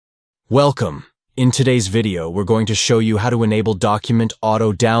Welcome! In today's video, we're going to show you how to enable document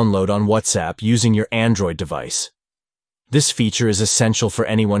auto-download on WhatsApp using your Android device. This feature is essential for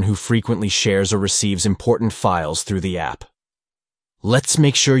anyone who frequently shares or receives important files through the app. Let's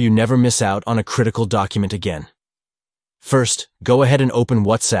make sure you never miss out on a critical document again. First, go ahead and open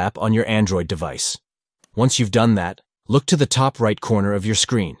WhatsApp on your Android device. Once you've done that, look to the top right corner of your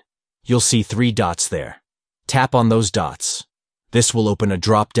screen. You'll see 3 dots there. Tap on those dots. This will open a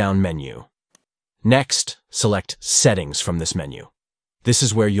drop-down menu. Next, select Settings from this menu. This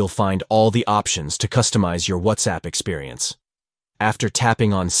is where you'll find all the options to customize your WhatsApp experience. After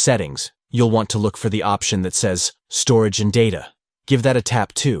tapping on Settings, you'll want to look for the option that says Storage and Data. Give that a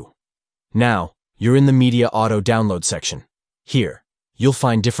tap too. Now, you're in the Media Auto-Download section. Here, you'll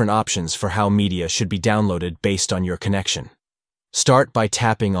find different options for how media should be downloaded based on your connection. Start by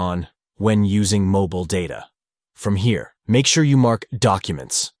tapping on When using mobile data. From here, make sure you mark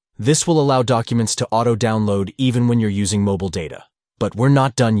Documents. This will allow documents to auto-download even when you're using mobile data. But we're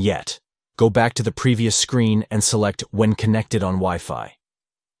not done yet. Go back to the previous screen and select When connected on Wi-Fi.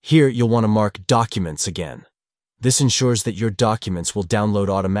 Here, you'll want to mark Documents again. This ensures that your documents will download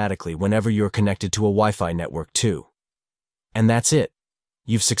automatically whenever you're connected to a Wi-Fi network too. And that's it.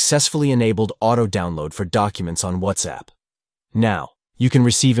 You've successfully enabled auto-download for documents on WhatsApp. Now, you can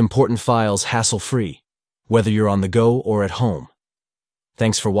receive important files hassle-free, whether you're on the go or at home.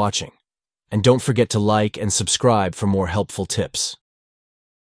 Thanks for watching. And don't forget to like and subscribe for more helpful tips.